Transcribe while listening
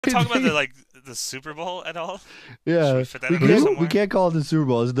Talk about the Super Bowl at all? Should Yeah, we fit that in there we somewhere? can't call it the Super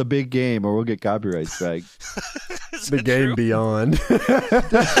Bowl. It's the big game, or we'll get copyright strike. Is The that game true? beyond.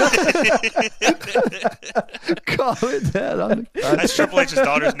 Call it that. On the That's Triple H's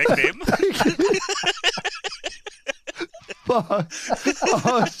daughter's nickname. Fuck.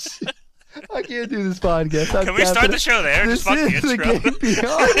 Oh, shit. I can't do this podcast. Can we start the show there? This Just fuck the is the intro. game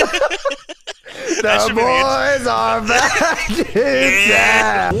beyond. That The should be the boys are back in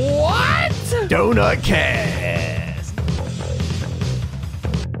Yeah. town. What? Donut Cast.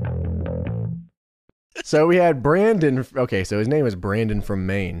 So we had Brandon. Okay, so his name is Brandon from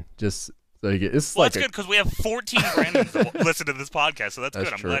Maine. Just so you get, it's Well, like that's good because we have 14 Brandons that listen to this podcast, so that's good.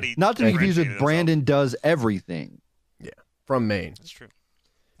 I'm true. glad he Not to be confused with differentiated Brandon does everything. from Maine. himself. That's true.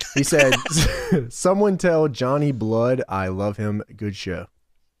 He said, "Someone tell Johnny Blood I love him. Good show."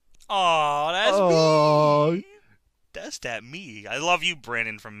 Aw, that's Oh. me. That's that me. I love you,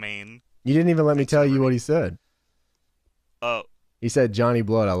 Brandon from Maine. You didn't even let me Thanks, tell you everybody. what he said. Oh, He said, "Johnny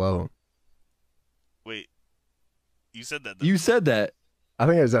Blood, I love him." wait. You said that. Though. You said that. I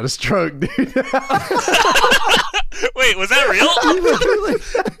think I was at a stroke, dude. Wait, was that real? You literally-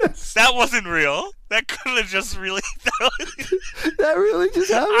 That wasn't real. That could have just really. that really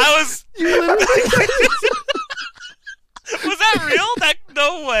just happened. I was. You literally, Was that real? That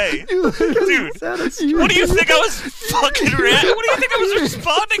no way. you literally Dude, said it. What do you think I was fucking What do you think I was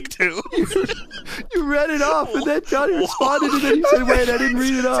responding to? You read it off, and then Johnny responded, and then you said, "Wait, I didn't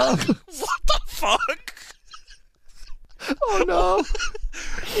read it off." What the fuck? Oh no,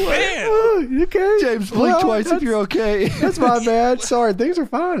 Man. Oh, you okay? James, blink Well, twice if that's- you're okay. That's my bad. Sorry, things are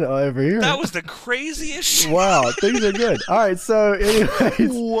fine over here. That was the craziest shit. Wow, things are good. All right, so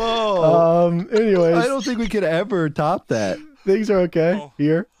anyways, Whoa. anyways, I don't think we could ever top that. things are okay Oh.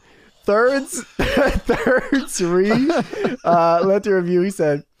 here. Thirds read. Let the review. He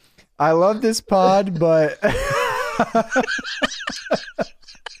said, "I love this pod, but."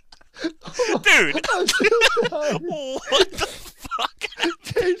 Dude. I'm so sorry. What the fuck?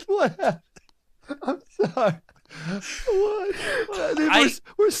 James, what happened? I'm sorry. What?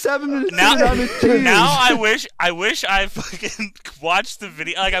 We're 7 minutes Now, in on the tears. now I wish I fucking watched the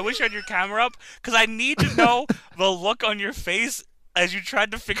video. Like, I wish you had your camera up, because I need to know the look on your face as you tried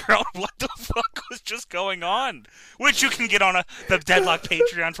to figure out what the fuck was just going on. Which you can get on the Deadlock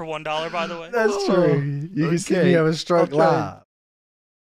Patreon for $1, by the way. That's Oh, true. You can see okay. me have a stroke I'll try. live.